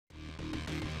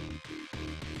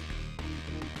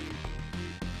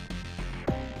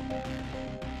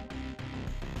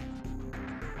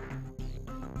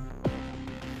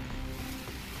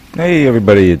Hey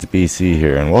everybody, it's BC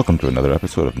here, and welcome to another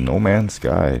episode of No Man's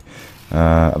Sky.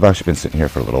 I've actually been sitting here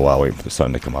for a little while waiting for the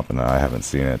sun to come up, and I haven't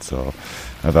seen it, so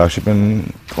I've actually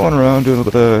been going around doing a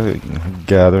little bit of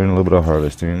gathering, a little bit of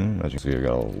harvesting. As you can see, I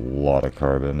got a lot of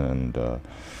carbon, and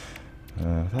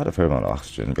I've had a fair amount of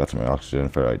oxygen. Got some oxygen,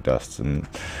 ferrite dust, and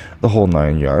the whole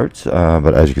 9 yards.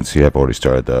 But as you can see, I've already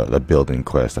started the building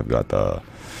quest. I've got the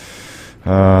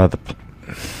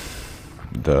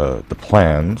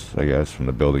plans, I guess, from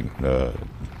the building, the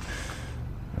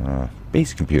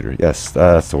base computer. Yes,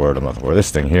 that's the word I'm looking for.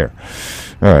 This thing here.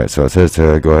 Alright, so it says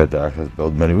to go ahead to access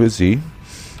build menu with Z.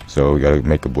 So we gotta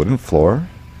make a wooden floor,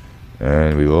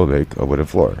 and we will make a wooden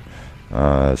floor.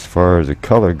 As far as the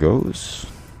color goes,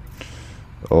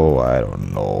 oh, I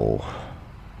don't know.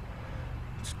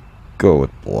 Let's go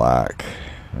with black.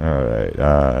 Alright,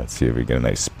 let's see if we get a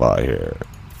nice spot here.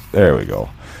 There we go.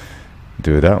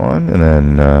 Do that one, and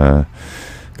then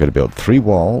got to build 3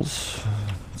 walls.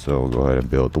 So we'll go ahead and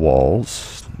build the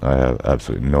walls. I have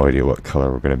absolutely no idea what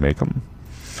color we're going to make them.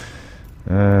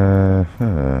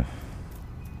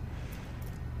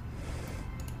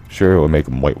 Sure, we'll make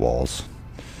them white walls.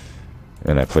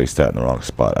 And I placed that in the wrong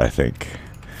spot, I think.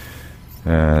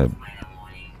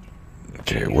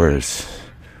 Okay, where did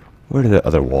the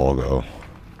other wall go?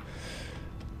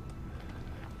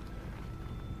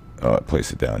 Oh, I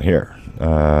placed it down here.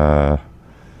 How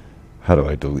do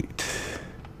I delete?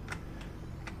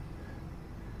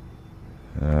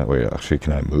 Wait, actually,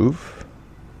 can I move?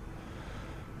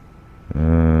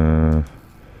 I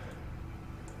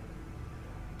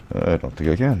don't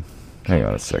think I can. Hang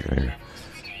on a second here.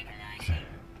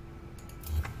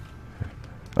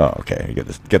 Oh, okay. Get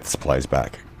the supplies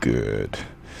back. Good.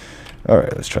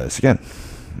 Alright, let's try this again.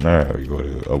 Alright, we go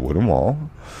to a wooden wall.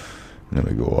 And then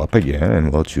we go up again,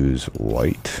 and we'll choose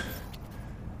white.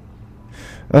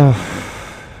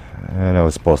 And I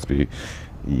was supposed to be...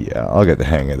 Yeah, I'll get the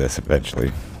hang of this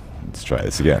eventually. Let's try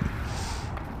this again.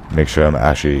 Make sure I'm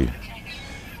actually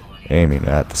aiming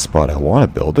at the spot I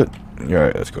want to build it.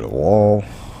 Alright, let's go to wall.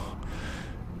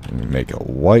 And make it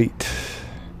white.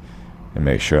 And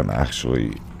make sure I'm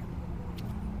actually...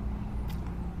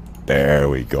 There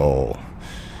we go.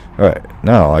 Alright,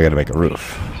 now I gotta make a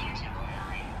roof.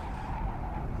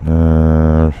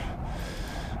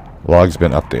 Log's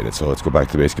been updated, so let's go back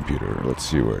to the base computer. Let's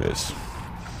see where it is.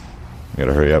 We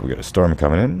gotta hurry up. We got a storm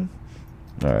coming in.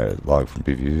 Alright, log from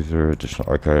PV user, additional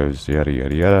archives, yada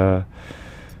yada yada.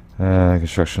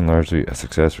 Construction largely a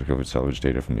success. Recovered salvage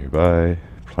data from nearby.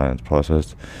 Plans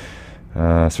processed.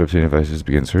 Servicing devices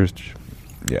begin search.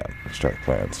 Yeah, extract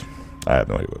plans. I have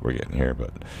no idea what we're getting here,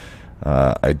 but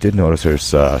I did notice there's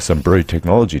some buried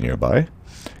technology nearby.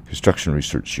 Construction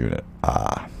research unit.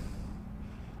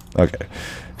 Okay,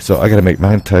 so I gotta make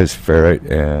magnetized ferrite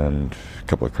and a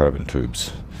couple of carbon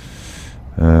tubes.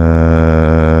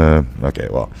 Okay,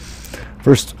 well,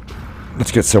 first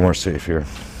let's get somewhere safe here,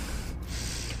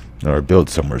 or build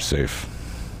somewhere safe.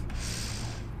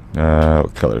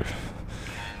 What color?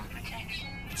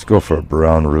 Let's go for a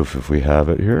brown roof if we have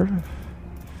it here.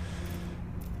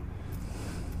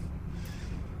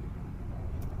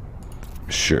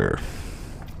 Sure.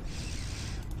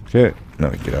 Okay, now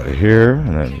we can get out of here,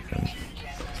 and then we can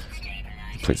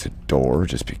place a door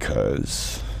just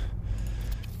because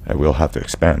I will have to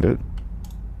expand it.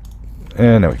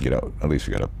 And now we can get out. At least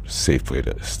we got a safe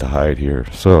place to hide here.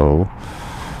 So,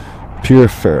 pure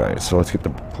ferrite. So let's get the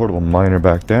portable miner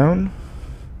back down.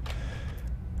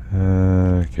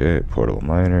 Okay, portable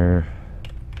miner.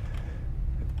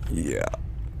 Yeah,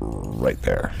 right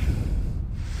there.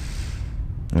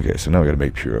 Okay, so now we gotta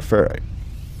make pure ferrite.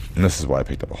 And this is why I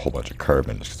picked up a whole bunch of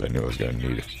carbon, just because I knew I was going to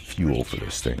need fuel for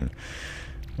this thing.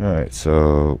 Alright,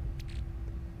 so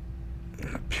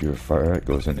pure ferrite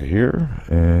goes into here,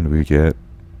 and we get...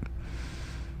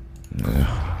 I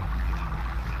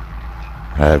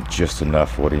have just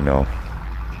enough, what do you know?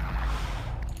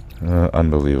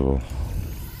 Unbelievable.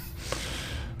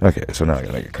 Okay, so now I'm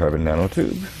going to make a carbon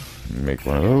nanotube. Make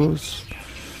one of those.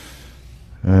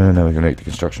 And now we can make the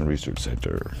construction research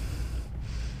center.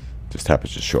 Just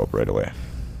happens to show up right away.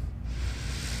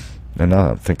 And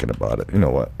now I'm thinking about it. You know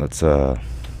what? Let's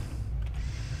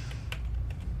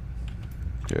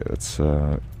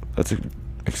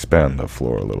expand the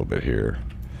floor a little bit here.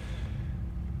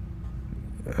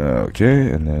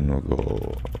 Okay, and then we'll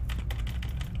go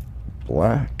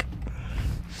black.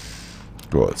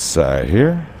 Go outside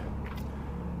here.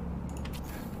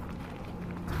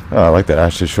 Oh, I like that. It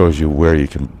actually shows you where you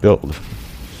can build.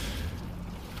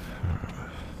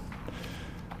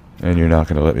 And you're not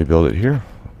going to let me build it here?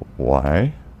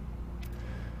 Why?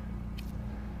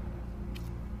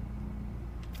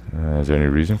 Is there any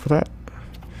reason for that?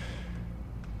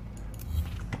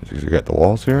 Because we got the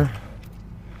walls here.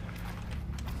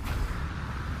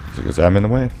 Is it because I'm in the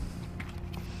way?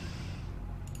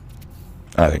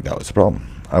 I think that was the problem.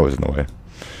 I was in the way.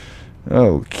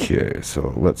 Okay,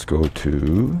 so let's go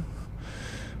to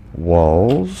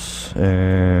walls,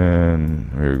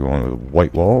 and we're going with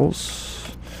white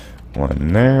walls.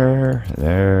 One there,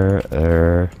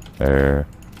 there.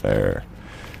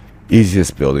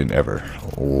 Easiest building ever.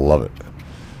 Love it.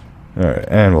 Alright,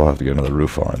 and we'll have to get another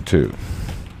roof on too.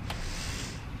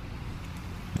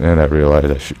 And I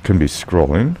realized I couldn't be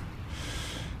scrolling,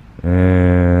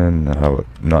 and I would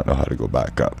not know how to go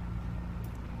back up.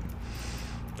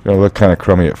 It's gonna look kind of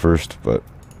crummy at first, but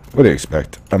what do you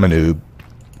expect? I'm a noob.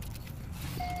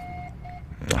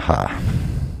 Aha.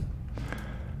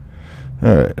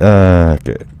 Alright,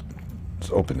 okay.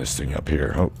 Let's open this thing up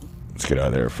here. Oh, let's get out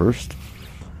of there first.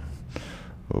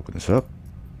 Open this up.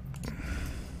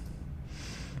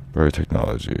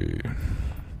 Biotechnology.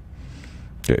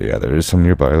 Okay, yeah, there is some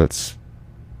nearby. Let's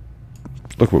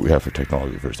look what we have for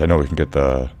technology first. I know we can get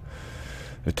the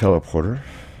teleporter,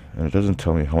 and it doesn't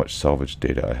tell me how much salvage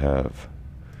data I have.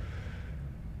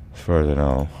 As far as I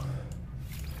know.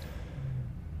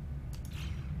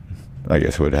 I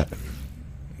guess it would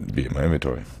be in my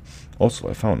inventory. Also,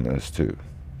 I found this too.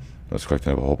 I was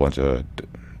collecting up a whole bunch of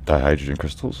dihydrogen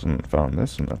crystals and found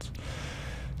this, and that's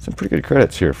some pretty good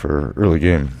credits here for early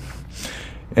game.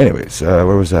 Anyways, where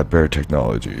was that bear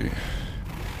technology?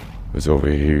 It was over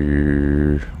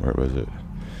here. Where was it?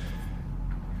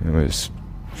 It was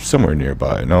somewhere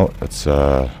nearby. No, it's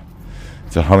a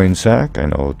humming sack. I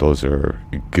know those are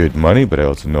good money, but I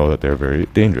also know that they're very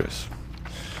dangerous.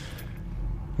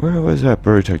 Where was that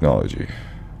bird technology?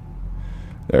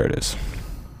 There it is.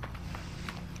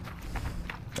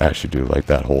 I actually do like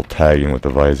that whole tagging with the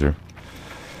visor.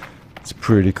 It's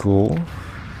pretty cool.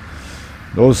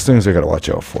 Those things I gotta watch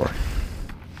out for.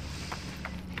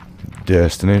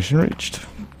 Destination reached.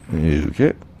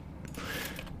 Okay.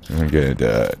 I'm gonna get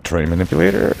a train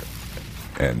manipulator.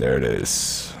 And there it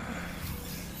is.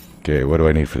 Okay, what do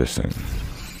I need for this thing?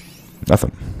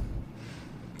 Nothing.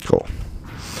 Cool.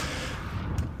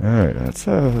 Alright, let's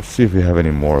see if we have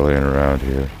any more laying around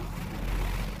here.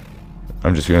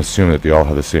 I'm just gonna assume that they all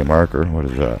have the same marker. What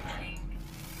is that?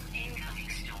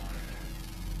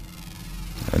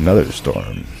 Another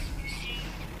storm.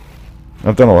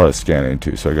 I've done a lot of scanning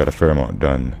too, so I got a fair amount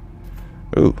done.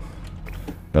 Ooh,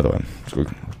 another one.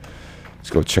 Let's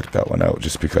go check that one out,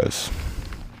 just because.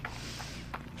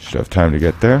 Should have time to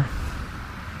get there.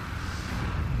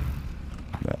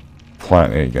 That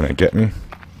plant ain't gonna get me.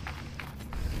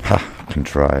 Ha! Can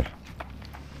try.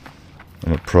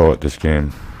 I'm a pro at this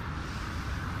game.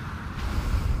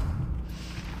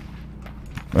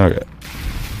 Okay.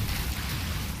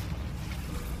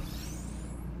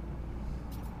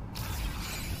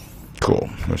 Cool.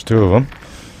 There's two of them.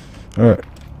 Alright.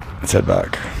 Let's head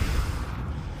back.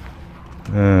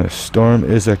 Storm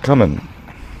is a-coming.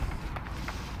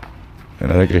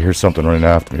 And I think I hear something running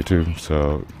after me too.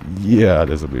 So, yeah,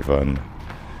 this will be fun.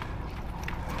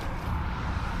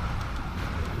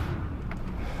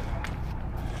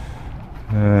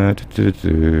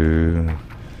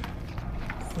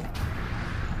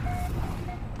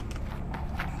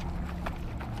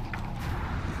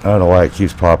 I don't know why it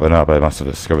keeps popping up. I must have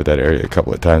discovered that area a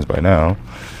couple of times by now.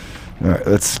 Alright,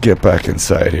 let's get back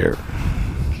inside here.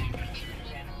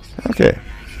 Okay.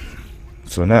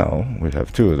 So now, we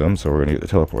have two of them, so we're going to get the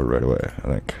teleporter right away, I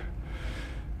think.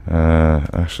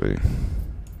 Actually,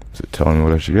 is it telling me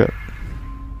what I should get?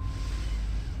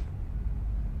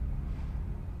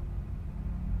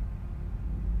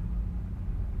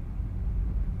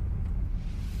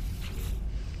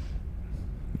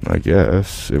 I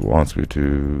guess it wants me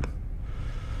to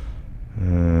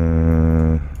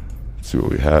see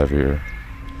what we have here.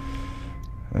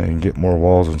 I can get more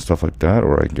walls and stuff like that,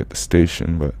 or I can get the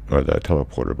station, or that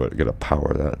teleporter, but get a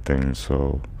power that thing.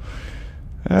 So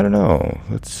I don't know.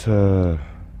 Let's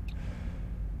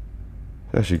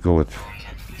actually go with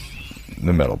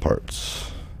the metal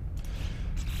parts,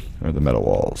 or the metal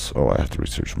walls. Oh, I have to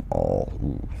research them all.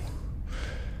 Ooh.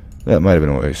 That might have been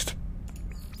a waste.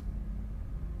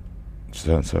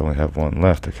 Since I only have one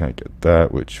left, I can't get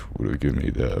that, which would give me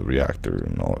the reactor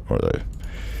and all, or the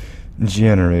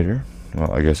generator.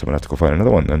 Well, I guess I'm gonna have to go find another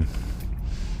one then.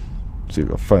 See if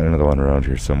I'll find another one around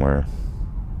here somewhere.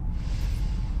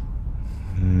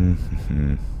 Be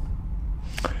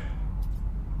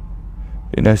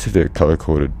nice if they're color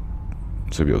coded,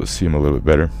 so I'll be able to see them a little bit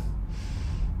better.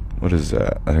 What is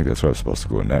that? I think that's where I'm supposed to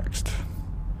go next.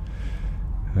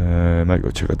 I might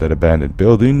go check out that abandoned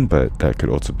building, but that could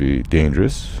also be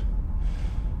dangerous.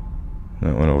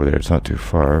 That one over there, it's not too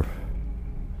far.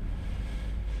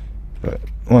 But it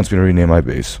wants me to rename my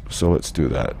base, so let's do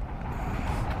that.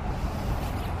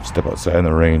 Step outside in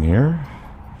the rain here.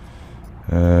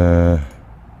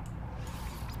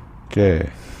 Okay.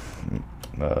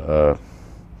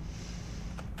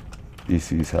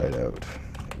 EC's hideout.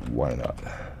 Why not?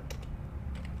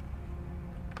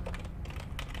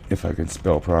 If I can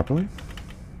spell properly.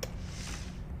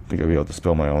 I think I'll be able to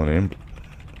spell my own name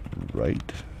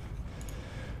right.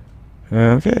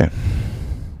 Okay.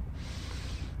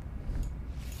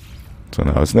 So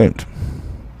now it's named.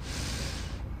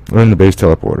 We're in the base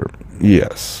teleporter.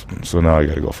 Yes. So now I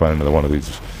gotta go find another one of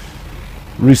these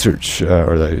research,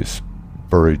 or these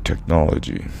buried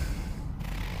technology.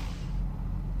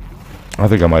 I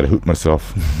think I might have hooped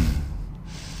myself.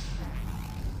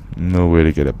 No way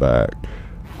to get it back.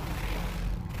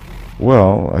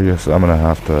 Well, I guess I'm gonna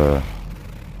have to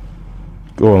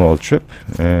go on a little trip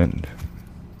and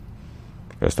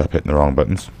gotta stop hitting the wrong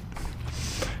buttons.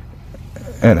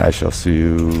 And I shall see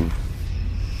you.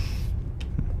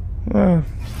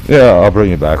 Yeah, I'll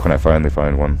bring you back when I finally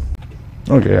find one.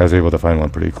 Okay, I was able to find one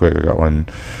pretty quick. I got one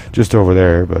just over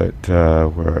there, but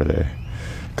where are they?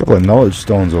 A couple of knowledge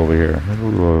stones over here.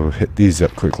 Maybe we'll hit these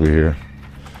up quickly here.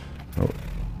 Oh.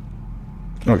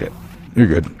 Okay, you're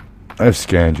good. I've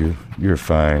scanned you. You're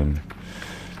fine.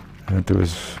 And there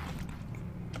was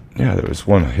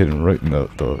one hidden right in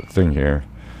the thing here.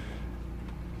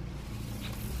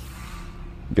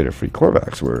 Get a free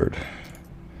Korvax word.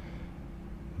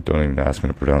 Don't even ask me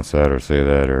to pronounce that or say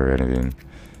that or anything.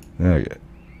 Okay.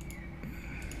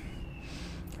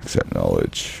 Accept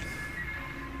knowledge.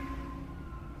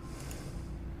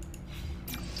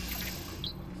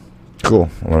 Cool.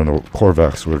 I learned the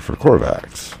Korvax word for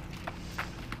Korvax.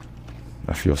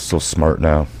 I feel so smart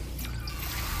now.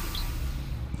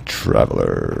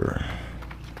 Traveler.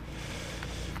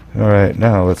 Alright,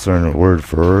 now let's learn a word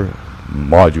for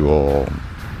module.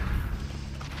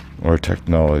 Or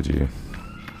technology.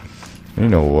 You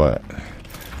know what?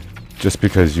 Just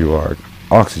because you are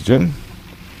oxygen,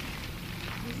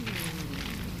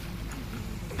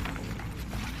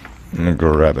 I'm gonna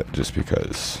grab it just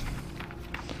because.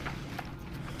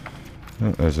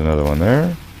 Oh, there's another one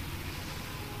there.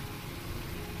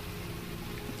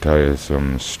 Tell you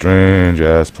some strange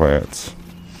ass plants.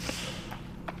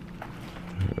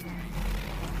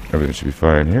 Everything should be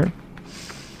fine here.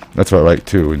 That's what I like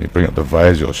too. When you bring up the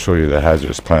visor, it'll show you the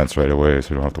hazardous plants right away, so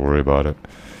you don't have to worry about it.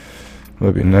 It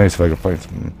would be nice if I could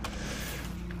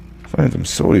find some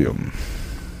sodium.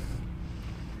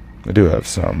 I do have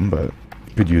some, but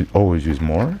could always use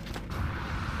more.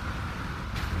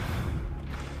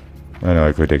 I know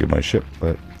I could take it in my ship,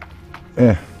 but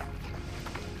oh,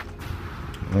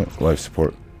 life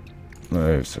support.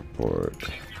 Life support.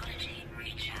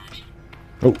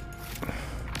 Oh.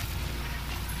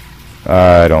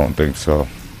 I don't think so.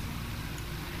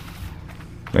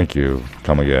 Thank you.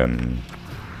 Come again.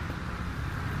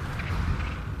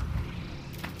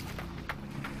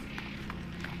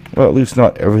 Well, at least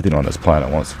not everything on this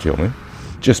planet wants to kill me.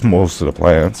 Just most of the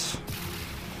plants.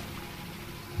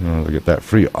 To get that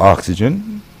free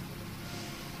oxygen.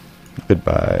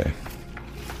 Goodbye.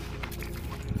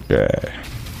 Okay.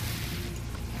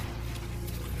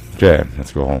 Okay,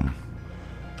 let's go home.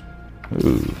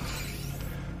 Ooh.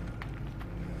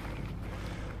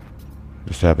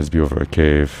 Just happens to be over a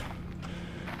cave.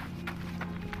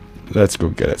 Let's go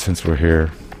get it since we're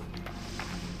here.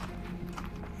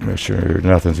 Make sure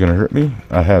nothing's gonna hurt me.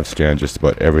 I have scanned just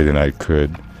about everything I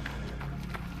could.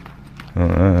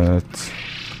 Alright.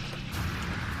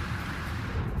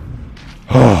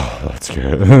 Oh, that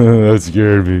scared. That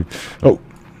scared me. Oh,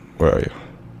 where are you?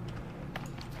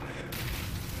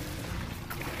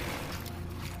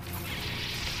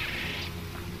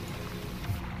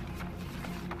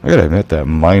 I gotta admit that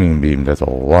mining beam does a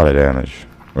lot of damage.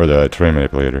 Or the terrain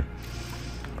manipulator.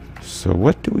 So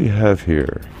what do we have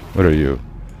here? What are you?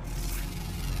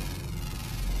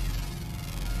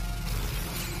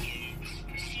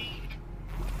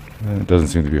 It doesn't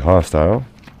seem to be hostile.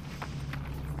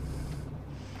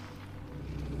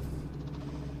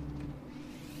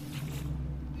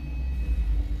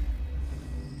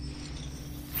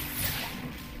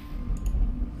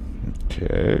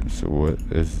 Okay, so what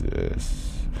is this?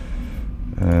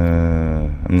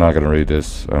 I'm not gonna read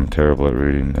this. I'm terrible at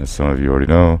reading, as some of you already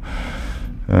know.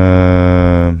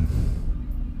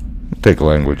 Take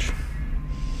language.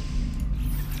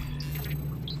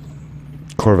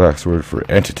 Korvax word for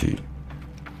entity.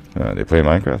 They play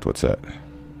Minecraft? What's that?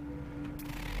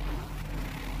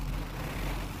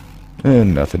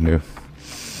 And nothing new.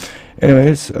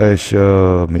 Anyways, I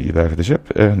shall meet you back at the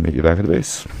ship and meet you back at the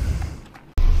base.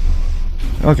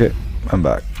 Okay, I'm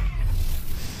back.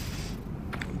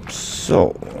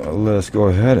 So, let's go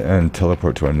ahead and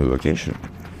teleport to our new location.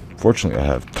 Fortunately, I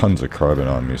have tons of carbon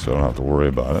on me, so I don't have to worry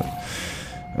about it.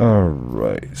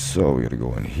 Alright, so we gotta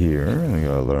go in here, and we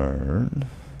gotta learn...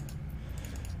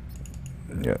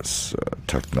 Yes,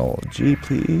 technology,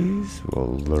 please.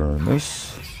 We'll learn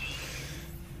this.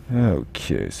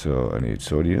 Okay, so I need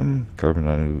sodium, carbon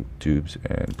nanotubes,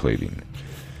 and plating.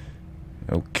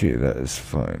 Okay, that is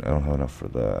fine. I don't have enough for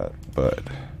that, but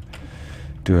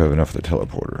do have enough for the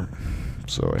teleporter.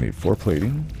 So I need 4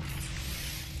 plating.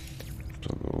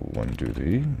 So go 1, 2,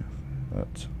 3.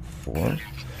 That's 4.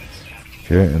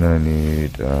 Okay, and then I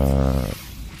need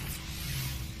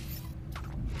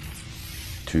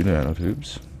 2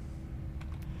 nanotubes.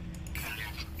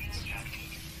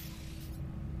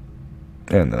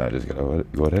 And then I just gotta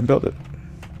go ahead and build it.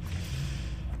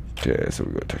 Okay, so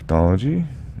we go technology,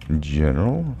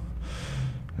 general.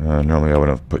 Normally I would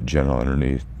have put general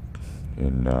underneath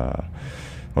in,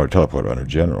 or teleport under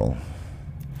general.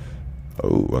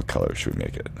 Oh, what color should we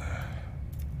make it?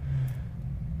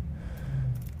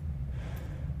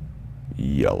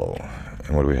 Yellow.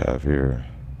 And what do we have here?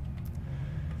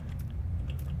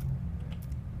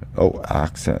 Oh,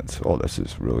 accents. Oh, this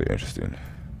is really interesting.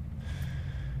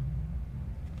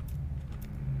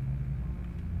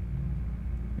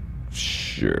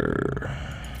 Sure.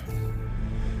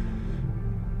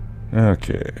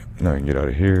 Okay, now I can get out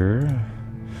of here.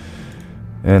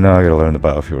 And now I gotta learn the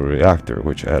biofuel reactor,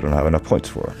 which I don't have enough points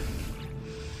for.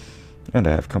 And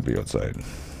I have company outside,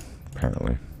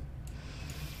 apparently.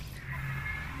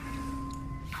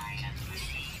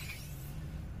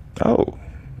 Oh,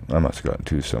 I must have gotten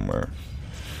 2 somewhere.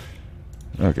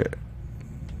 Okay.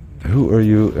 Who are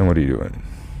you and what are you doing?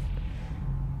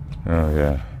 Oh,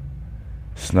 yeah.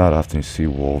 It's not often you see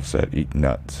wolves that eat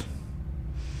nuts.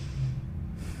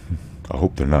 I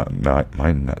hope they're not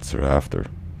my nuts they're after.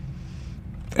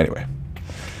 Anyway.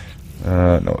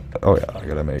 No. Oh, yeah. I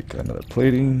gotta make another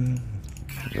plating.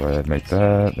 Go ahead and make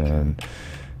that. And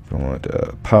if you want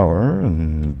power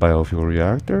and biofuel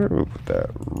reactor, we'll put that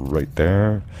right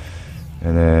there.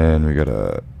 And then we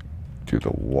gotta do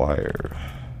the wire.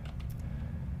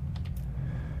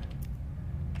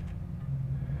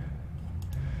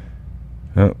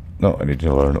 No, I need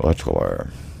to learn electrical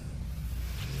wire.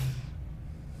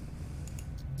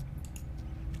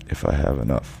 If I have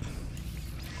enough.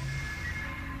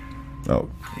 Oh,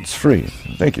 it's free.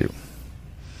 Thank you.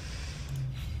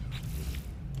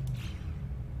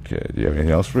 Okay, do you have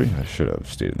anything else free? I should have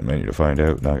stayed in the menu to find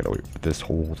out. Now I gotta wait for this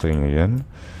whole thing again.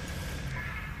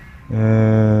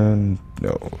 And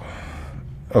no.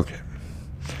 Okay.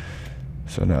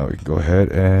 So now we can go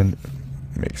ahead and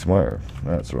make some wire.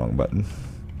 That's the wrong button.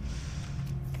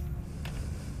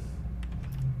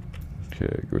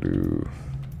 Okay, go to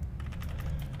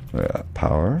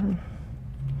power.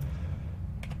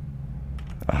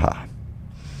 Aha.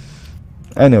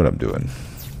 I know what I'm doing.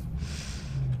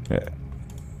 Yeah.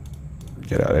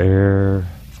 Get out of here.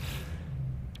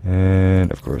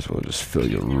 And of course we'll just fill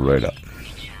you right up.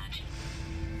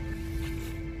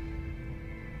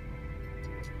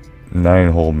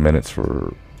 9 whole minutes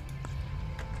for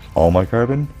all my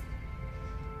carbon.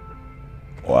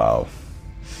 Wow.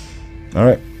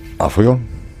 Alright, off we go.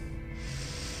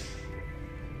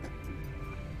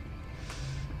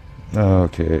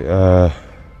 Okay,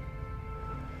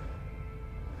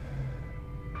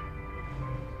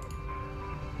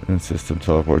 and system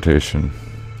teleportation.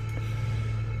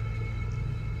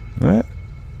 What?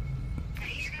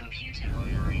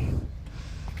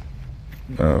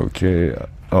 Okay.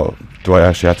 Oh, do I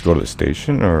actually have to go to the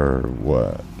station, or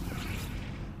what?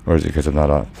 Or is it because I'm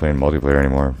not playing multiplayer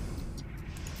anymore?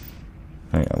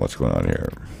 Hang on, what's going on here?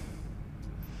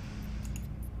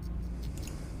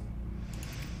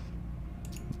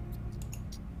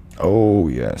 Oh,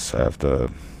 yes, I have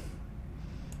to...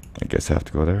 I guess I have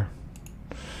to go there.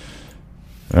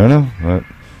 I don't know, but...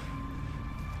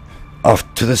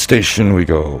 Off to the station we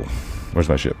go. Where's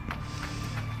my ship?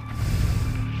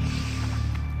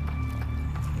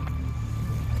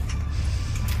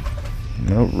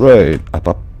 Alright,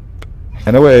 up,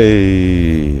 and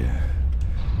away!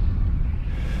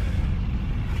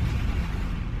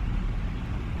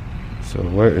 So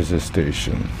where is this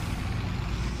station?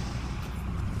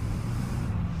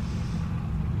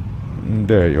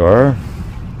 There you are.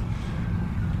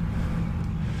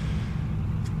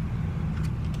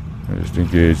 I just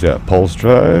engage that pulse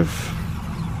drive.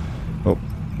 Oh,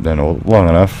 then hold long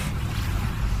enough.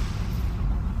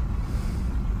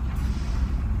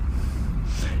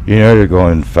 You know you're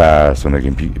going fast when the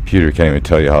computer can't even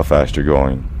tell you how fast you're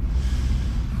going.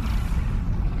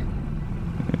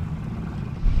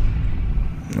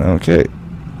 Okay.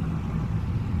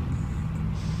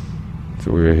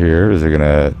 So we're here. Is it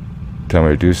gonna tell me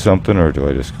to do something, or do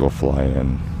I just go fly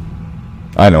in?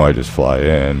 I know I just fly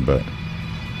in, but...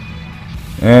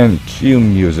 And cue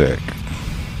music.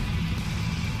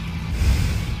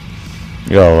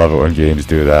 You gotta love it when games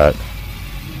do that.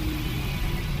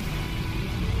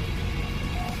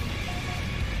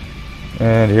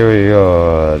 And here we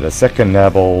go, the second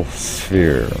Nabble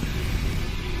sphere.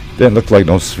 Didn't look like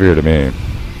no sphere to me.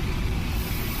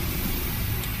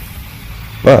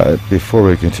 But before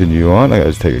we continue on, I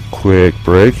gotta just take a quick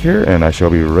break here, and I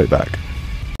shall be right back.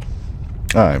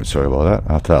 I'm sorry about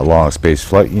that. After that long space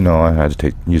flight, you know, I had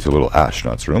to use a little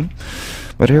astronaut's room.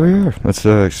 But here we are. Let's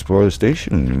explore the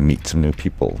station and meet some new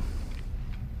people.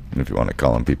 If you want to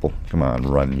call them people. Come on,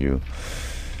 run you.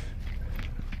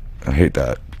 I hate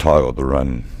that toggle to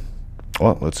run.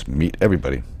 Well, let's meet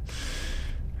everybody.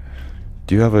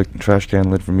 Do you have a trash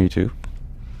can lid for me too?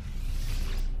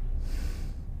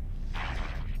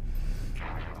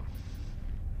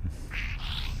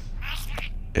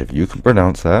 If you can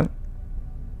pronounce that,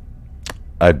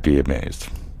 I'd be amazed.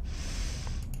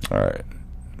 Alright.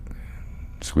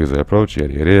 Squeeze the approach,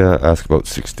 yada yada yada. Ask about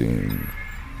 16.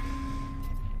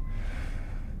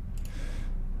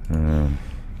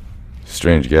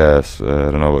 Strange gas. I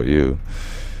don't know about you.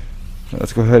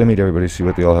 Let's go ahead and meet everybody, see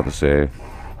what they all have to say.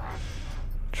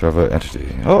 Trava entity.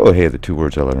 Oh, hey, the 2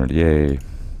 words I learned. Yay.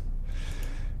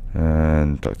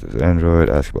 And talk to this android.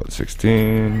 Ask about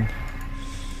 16.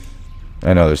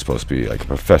 I know there's supposed to be like a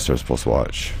professor supposed to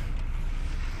watch.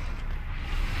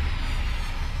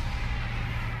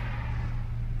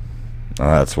 Oh,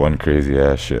 that's one crazy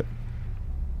ass ship.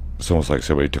 It's almost like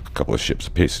somebody took a couple of ships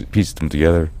and pieced them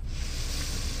together.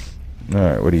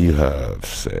 Alright, what do you have to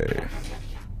say?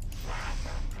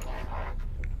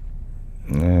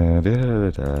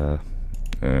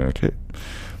 Okay.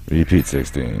 Repeat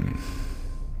 16.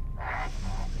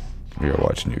 We are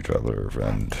watching you, traveler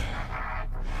friend.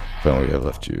 Finally, I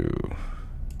left you.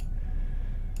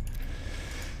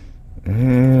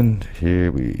 And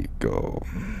here we go.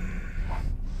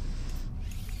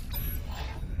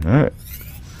 Alright.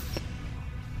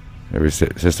 Every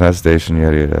system has a station,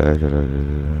 yada yada.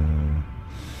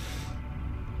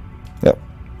 Yep.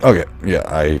 Okay, yeah,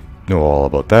 I know all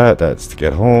about that. That's to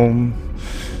get home.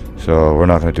 So we're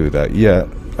not going to do that yet.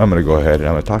 I'm going to go ahead and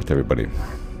I'm going to talk to everybody.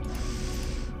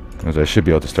 Because I should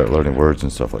be able to start learning words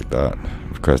and stuff like that.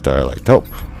 Because dialect help.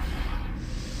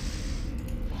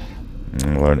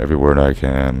 And learn every word I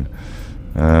can.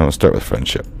 We'll start with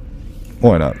friendship.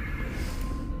 Why not?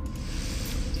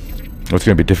 What's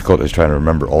going to be difficult is trying to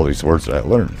remember all these words that I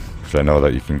learned. Because I know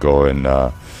that you can go and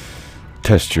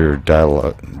test your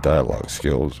dialogue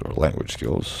skills or language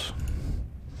skills.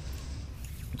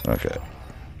 Okay.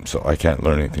 So I can't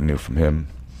learn anything new from him.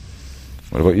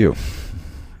 What about you?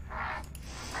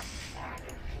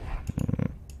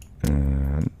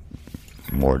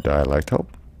 More dialect help.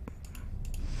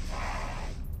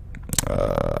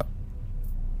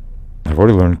 I've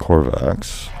already learned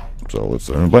Corvax, so let's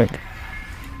learn blank.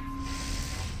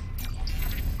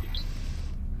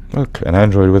 Look, an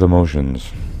android with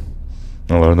emotions.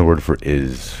 I'll learn the word for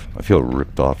is. I feel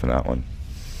ripped off in that one.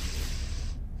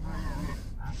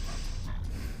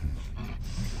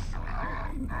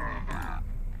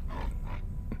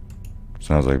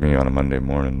 Sounds like me on a Monday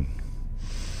morning.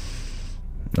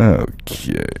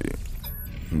 Okay.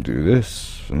 Do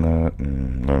this and that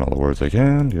and learn all the words I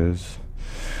can, because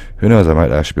who knows, I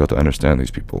might actually be able to understand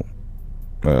these people.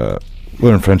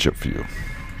 Learn friendship for you.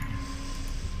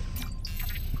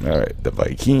 Alright, the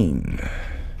Viking.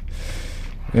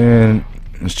 And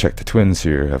let's check the twins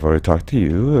here. I've already talked to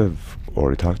you. I've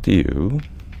already talked to you.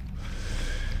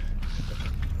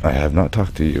 I have not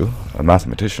talked to you. A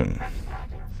mathematician.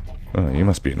 Oh, you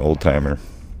must be an old timer.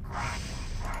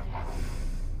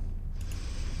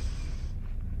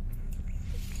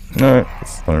 Alright,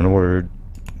 let's learn a word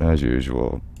as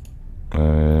usual.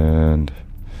 And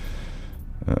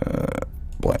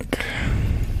blank.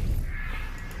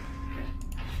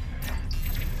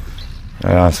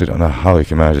 I honestly don't know how he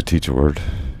can manage to teach a word.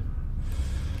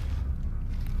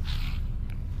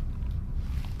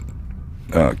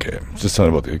 Okay, just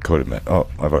something about the encoded met. Oh,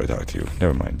 I've already talked to you.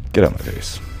 Never mind. Get out of my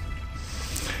face.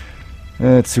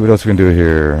 Let's see what else we can do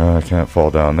here. I can't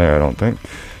fall down there, I don't think.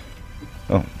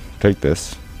 Oh, take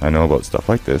this. I know about stuff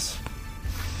like this.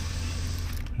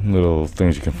 Little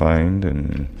things you can find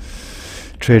and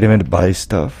trade them in to buy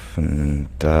stuff. And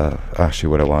actually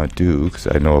what I want to do, because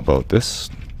I know about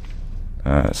this,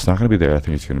 It's not going to be there. I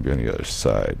think it's going to be on the other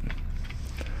side.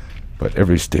 But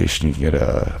every station you can get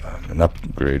an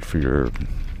upgrade for your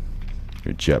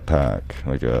jetpack,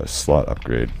 like a slot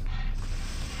upgrade.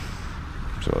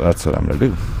 So that's what I'm going to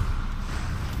do.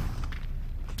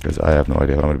 Because I have no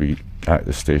idea if I'm going to be at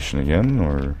the station again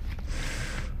or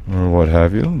what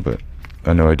have you. But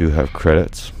I know I do have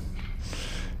credits.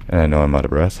 And I know I'm out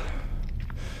of breath.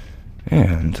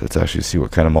 And let's actually see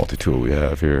what kind of multi-tool we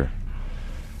have here.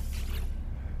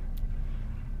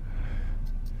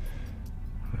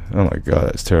 Oh my god,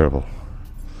 that's terrible.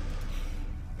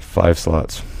 5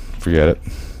 slots. Forget it.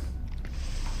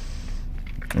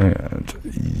 And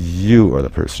you are the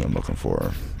person I'm looking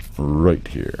for. Right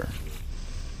here.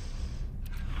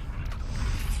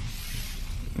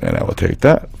 And I will take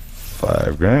that.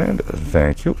 5 grand.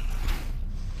 Thank you.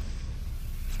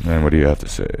 And what do you have to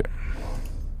say?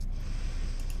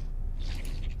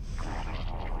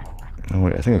 Oh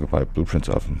wait, I think I can buy blueprints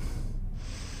off him.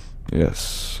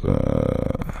 Yes.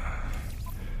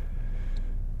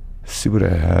 See what I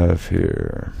have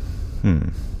here.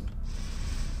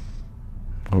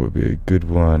 What would be a good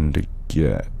one to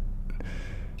get?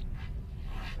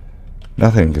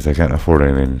 Nothing, because I can't afford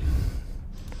anything.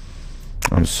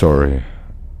 I'm sorry.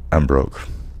 I'm broke.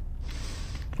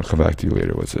 I'll come back to you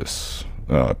later. What's this?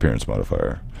 Appearance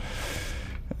modifier.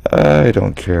 I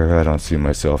don't care. I don't see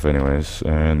myself anyways.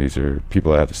 And these are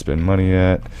people I have to spend money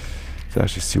at. Let's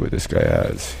actually see what this guy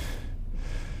has.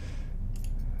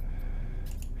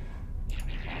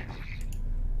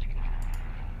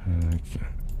 Okay.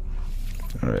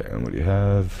 Alright, and what do you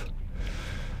have?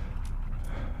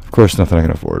 Of course, nothing I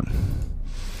can afford.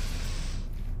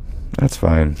 That's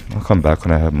fine. I'll come back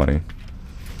when I have money.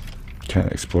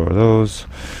 Can't explore those.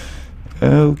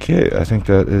 Okay, I think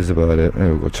that is about it. Maybe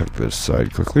we'll go check this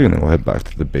side quickly, and then we'll head back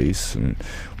to the base. And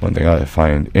one thing I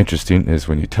find interesting is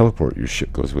when you teleport, your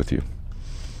ship goes with you.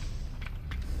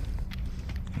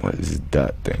 What is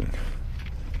that thing?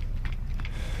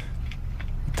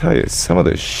 I tell you, some of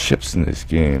the ships in this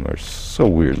game are so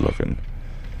weird looking.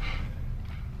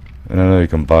 And I know you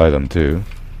can buy them too.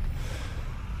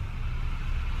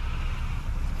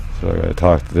 So I gotta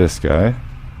talk to this guy.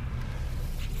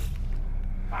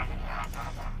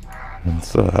 And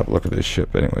still have a look at this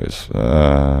ship anyways.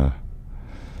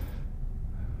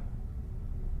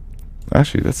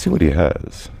 Actually, let's see what he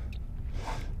has.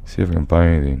 See if I can buy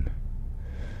anything.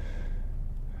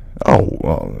 Oh,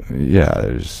 well, yeah,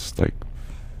 there's like...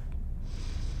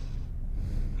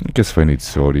 I guess if I need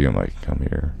sodium, I can come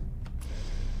here.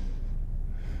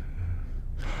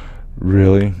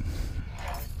 Really?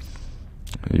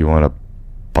 You want to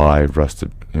buy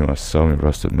rusted... You want to sell me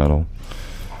rusted metal?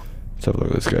 Let's have a look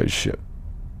at this guy's ship.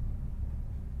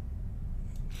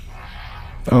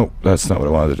 Oh, that's not what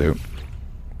I wanted to do.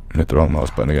 Hit the wrong mouse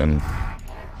button again.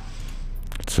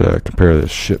 Let's compare the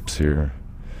ships here.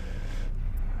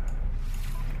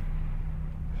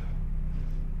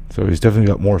 So he's definitely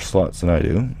got more slots than I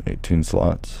do. 18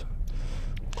 slots.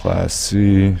 Class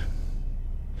C.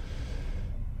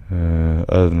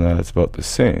 Other than that, it's about the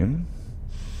same.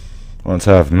 One's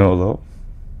half mil though.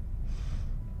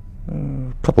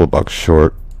 A couple of bucks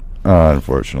short,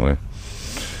 unfortunately.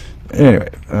 Anyway,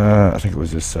 I think it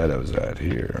was this side I was at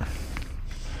here.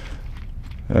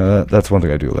 That's one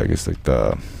thing I do like, is like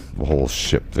the whole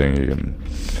ship thing. You can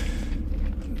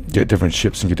get different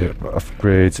ships and get different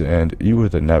upgrades, and you were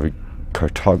the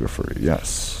cartographer,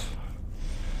 yes.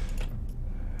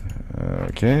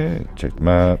 Okay, check the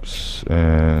maps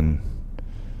and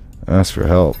ask for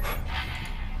help.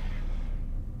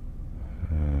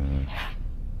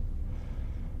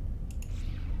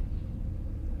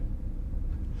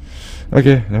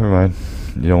 Okay, never mind.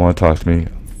 You don't want to talk to me?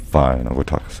 Fine, I'll go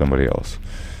talk to somebody else.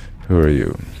 Who are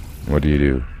you? What do you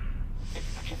do?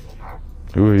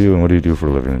 Who are you and what do you do for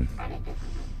a living?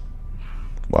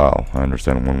 Wow, I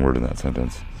understand one word in that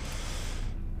sentence.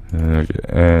 Okay,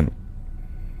 and...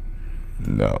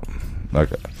 No.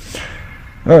 Okay.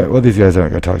 Alright, well these guys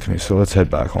aren't going to talk to me, so let's head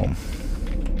back home.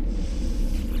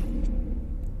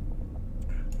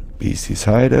 BC's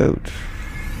hideout.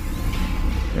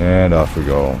 And off we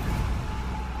go.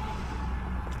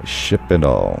 Ship and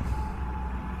all.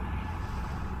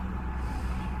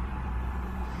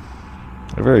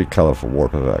 A very colorful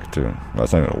warp effect too. Well,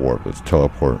 it's not even a warp, it's a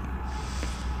teleport.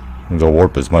 And the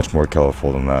warp is much more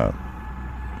colorful than that.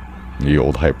 The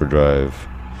old hyperdrive.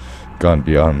 Gone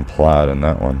beyond plaid in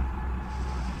that one.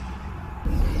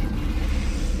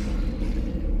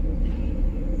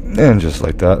 And just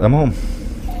like that, I'm home.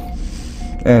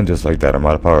 And just like that, I'm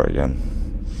out of power again.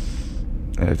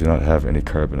 And I do not have any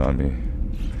carbon on me.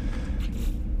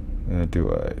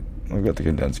 Do I? I've got the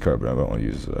condensed carbon. I don't want to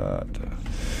use that.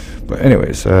 But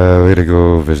anyways, we gotta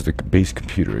go visit the base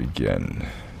computer again.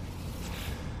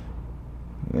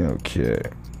 Okay.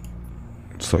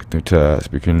 Select new task.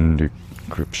 Begin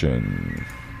decryption.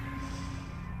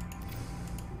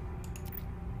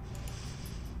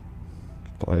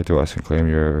 Apply to us and claim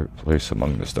your place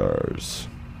among the stars.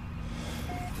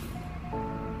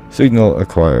 Signal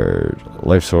acquired.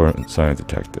 Life sign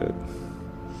detected.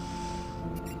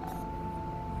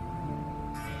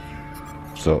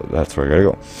 So that's where I gotta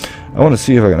go. I want to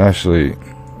see if I can actually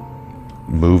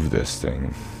move this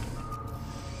thing.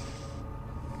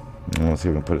 I want to see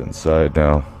if I can put it inside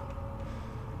now.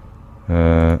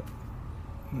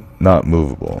 Not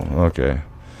movable. Okay.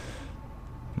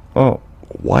 Oh,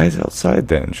 why is it outside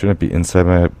then? Shouldn't it be inside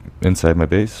my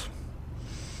base?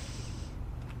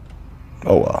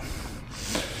 Oh well.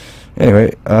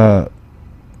 Anyway,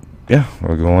 yeah,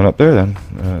 we're going up there then.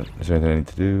 Is there anything I need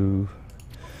to do?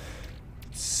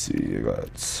 Let's see, I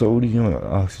got sodium, I got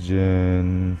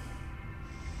oxygen,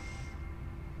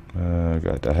 I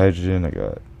got the hydrogen, I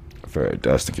got ferrite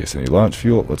dust in case I need launch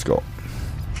fuel. Let's go.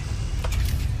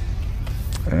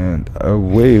 And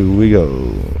away we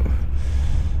go.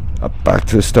 Up back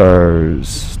to the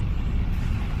stars.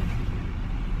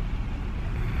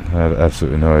 I have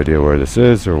absolutely no idea where this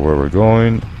is or where we're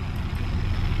going.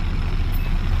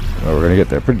 Well, we're gonna get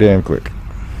there pretty damn quick.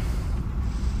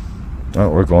 Oh,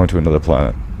 we're going to another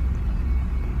planet.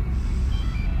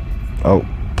 Oh,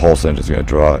 pulse engine's gonna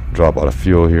drop out of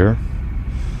fuel here.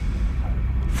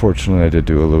 Fortunately, I did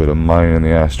do a little bit of mining in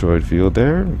the asteroid field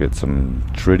there. We get some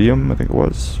tritium, I think it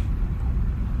was.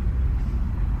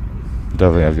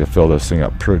 Definitely have to fill this thing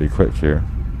up pretty quick here.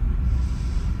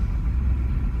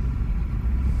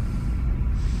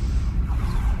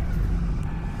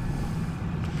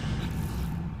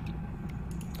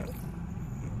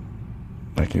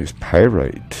 I can use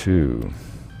pyrite too.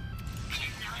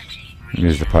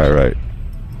 Use the pyrite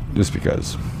just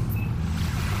because.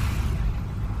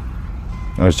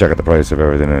 I was checking the price of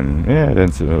everything, and yeah, it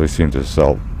didn't really seem to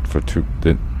sell for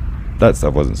that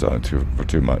stuff wasn't selling for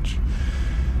too much.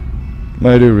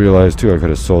 But I do realize too, I could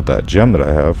have sold that gem that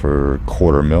I have for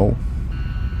 $250,000.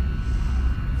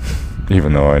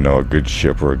 Even though I know a good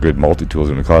ship or a good multi-tool is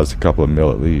going to cost a couple of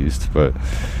mil at least, but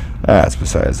that's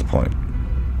besides the point.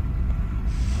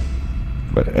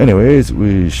 But anyways,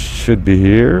 we should be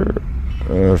here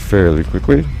fairly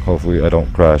quickly. Hopefully I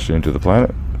don't crash into the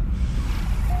planet.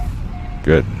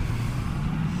 Good.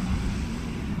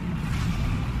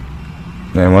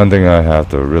 And one thing I have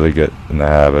to really get in the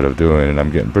habit of doing, and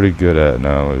I'm getting pretty good at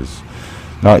now, is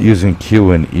not using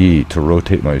Q and E to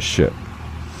rotate my ship.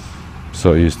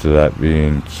 So used to that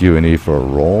being Q and E for a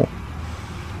roll.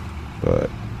 But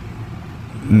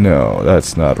no,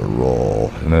 that's not a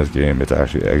roll. In this game, it's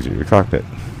actually exit your cockpit.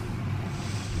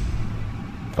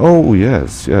 Oh,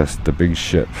 yes, yes, the big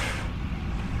ship.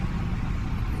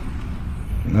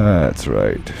 That's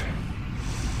right.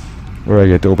 Where I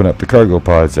get to open up the cargo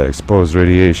pods that expose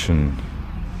radiation.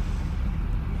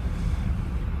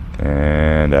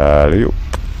 And alley-oop.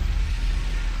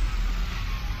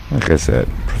 Like I said,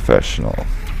 professional.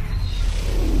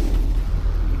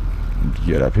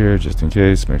 Get up here just in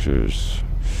case, make sure there's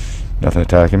nothing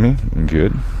attacking me.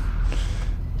 Good.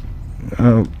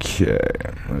 Okay,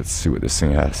 let's see what this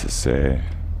thing has to say.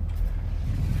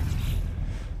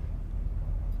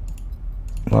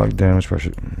 Log damage,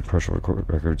 partial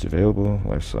records available,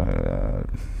 life sign,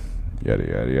 yada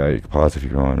yada yada. You can pause if you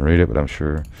want to read it, but I'm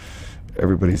sure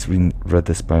everybody's read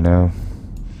this by now.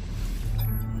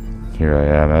 Here I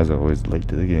am, as always, late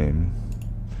to the game.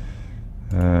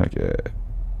 Okay.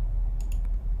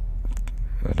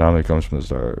 Anomaly comes from the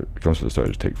star. Comes from the star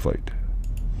to take flight.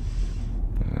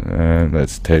 And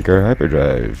let's take our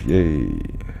hyperdrive. Yay!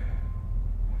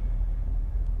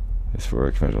 It's for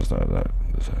a conventional star.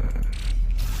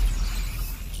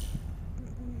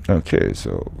 Okay,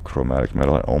 so chromatic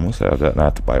metal. I almost have that. And I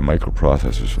have to buy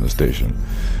microprocessors from the station.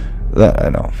 That I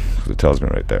know, because it tells me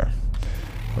right there.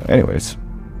 But anyways,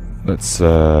 let's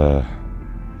go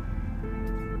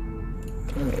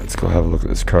have a look at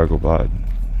this cargo pod.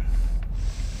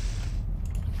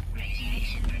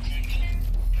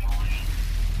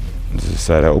 Is this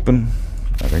side open?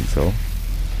 I think so.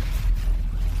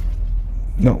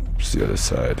 No, it's the other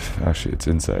side. Actually, it's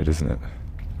inside, isn't it?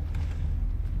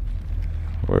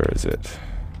 Where is it?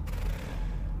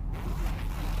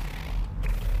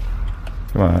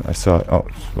 Come on, I saw it. Oh,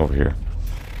 it's over here.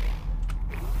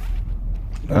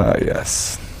 Ah,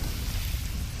 yes.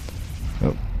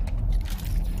 Oh.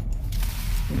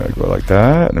 We gotta go like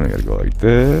that, and then we gotta go like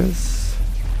this.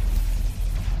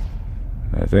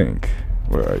 I think.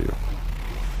 Where are you?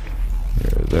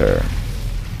 You're there.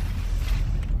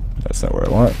 That's not where I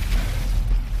want.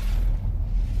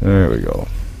 There we go.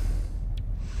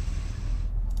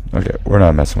 Okay, we're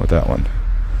not messing with that one.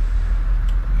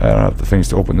 I don't have the things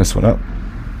to open this one up.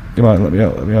 Come on, let me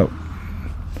out, let me out.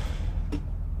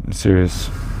 I'm serious.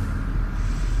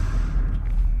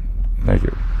 Thank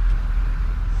you.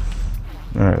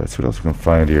 Alright, let's see what else we can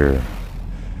find here.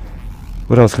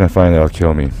 What else can I find that'll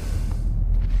kill me?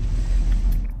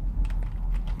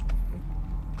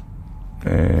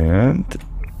 And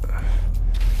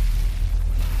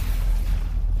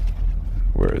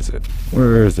where is it?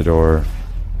 Where is the door?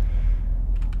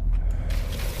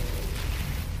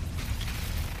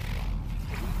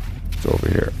 It's over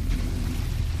here.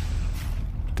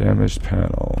 Damaged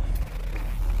panel.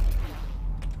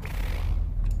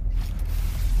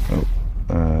 Oh,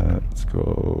 let's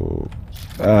go.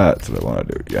 That's what I want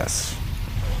to do. Yes.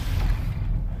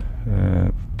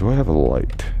 Do I have a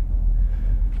light?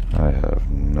 I have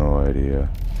no idea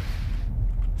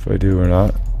if I do or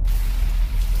not.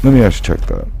 Let me actually check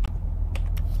that.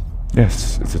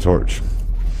 Yes, it's a torch.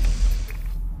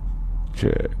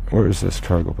 Okay, where is this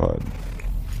cargo pod?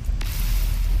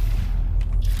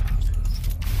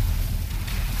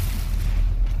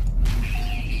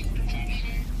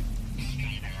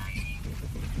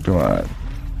 Come on.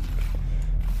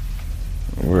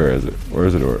 Where is it?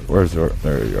 Where's the door? Where's the door?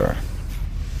 There you are.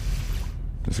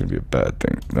 This is gonna be a bad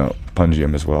thing. No,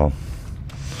 pungium as well.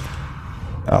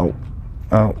 Ow.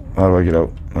 Ow. How do I get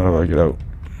out? How do I get out?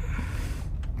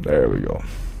 There we go.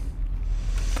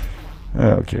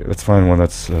 Okay, let's find one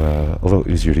that's a little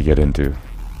easier to get into.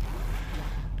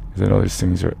 Because I know these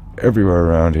things are everywhere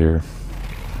around here.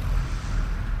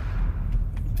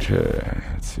 Okay,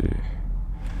 let's see.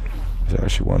 There's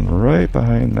actually one right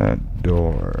behind that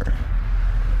door.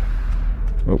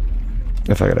 Oh,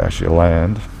 if I could actually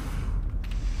land.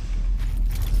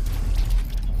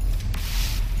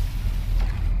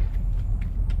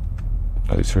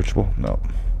 Are these searchable? No.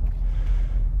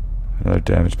 Another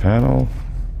damaged panel.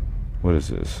 What is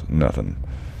this? Nothing.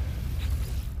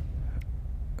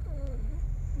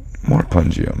 More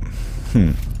pungium.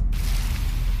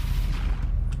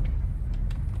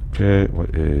 Okay,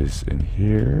 what is in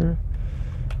here?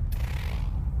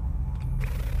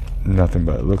 Nothing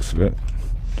by the looks of it.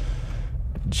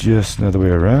 Just another way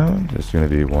around. There's going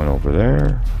to be one over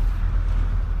there.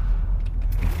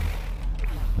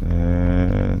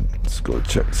 And let's go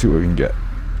check, see what we can get.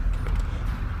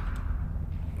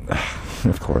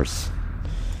 Of course.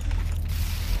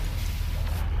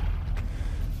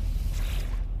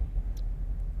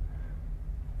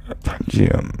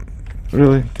 Pungium.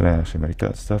 Really? Can I actually make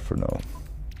that stuff or no?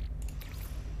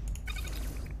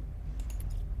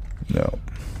 No.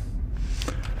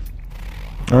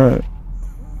 Alright.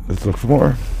 Let's look for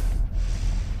more.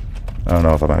 I don't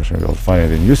know if I'm actually going to be able to find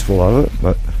anything useful out of it,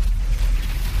 but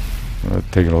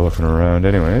taking a looking around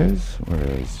anyways. Where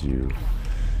is you?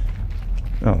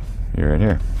 Oh, you're in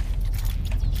here.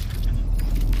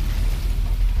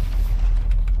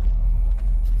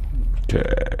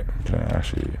 Okay, can I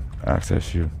actually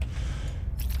access you?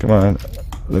 Come on,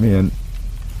 let me in.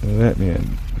 Let me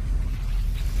in.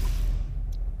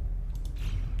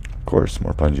 Of course,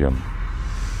 more pungium.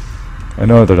 I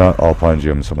know they're not all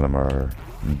pungium, some of them are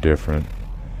different.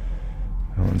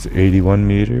 That one's 81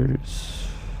 meters.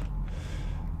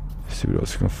 See what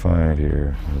else we can find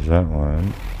here. There's that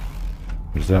one.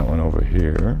 There's that one over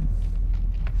here,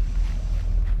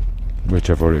 which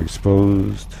I've already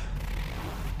exposed.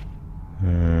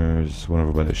 There's one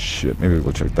over by the ship. Maybe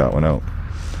we'll check that one out.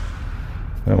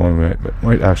 That one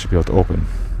might actually be able to open.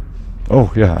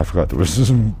 Oh yeah, I forgot there was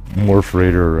some more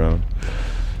freighter around.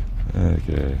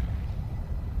 Okay.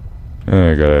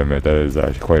 I gotta admit, that is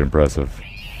actually quite impressive.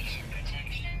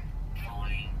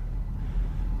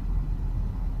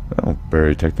 Oh,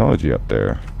 buried technology up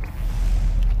there.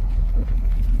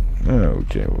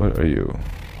 Okay, what are you?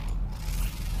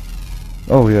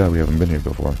 Oh yeah, we haven't been here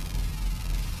before.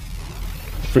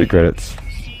 Free credits.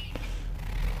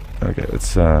 Okay, let's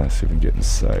see if we can get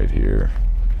inside here.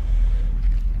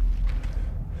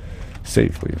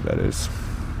 Safely, that is.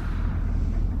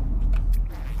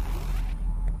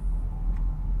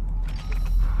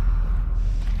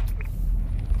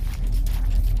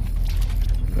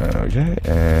 Okay,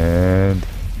 and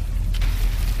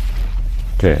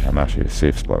okay, I'm actually a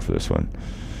safe spot for this one.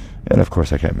 And of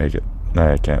course I can't make it.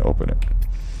 I can't open it.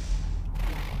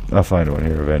 I'll find one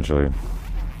here eventually.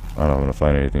 I don't know if I'm gonna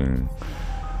find anything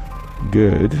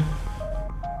good,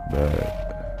 but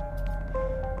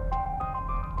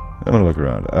I'm gonna look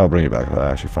around. I'll bring you back if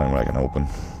I actually find what I can open.